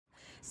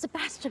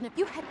Sebastian, if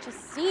you had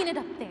just seen it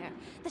up there.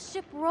 The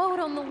ship rode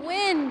on the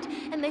wind,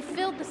 and they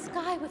filled the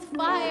sky with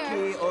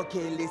fire.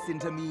 Okay, listen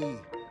to me.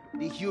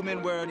 The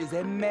human world is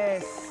a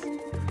mess.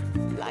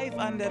 Life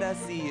under the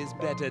sea is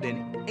better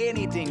than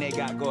anything they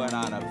got going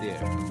on up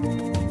there.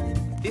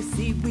 The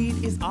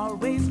seaweed is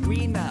always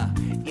greener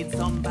in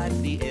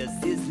somebody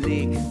else's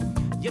lake.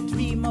 You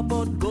dream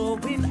about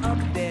going up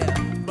there,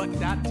 but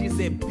that is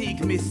a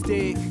big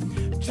mistake.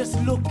 Just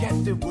look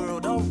at the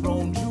world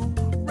around you,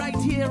 right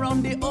here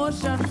on the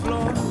ocean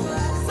floor.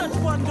 Such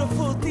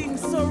wonderful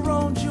things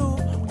surround you.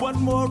 What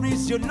more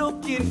is you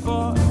looking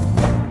for?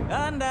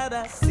 Under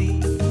the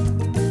sea,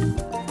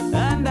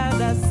 under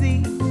the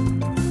sea.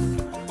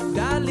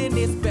 Darling,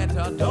 it's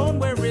better, don't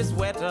worry, it's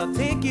wetter.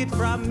 Take it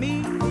from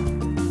me.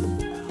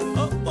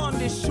 Up on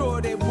the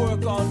shore they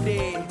work all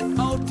day.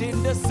 Out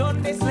in the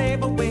sun they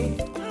slave away,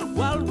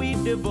 while we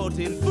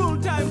devoting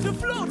full time to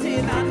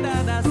floating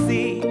under the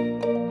sea.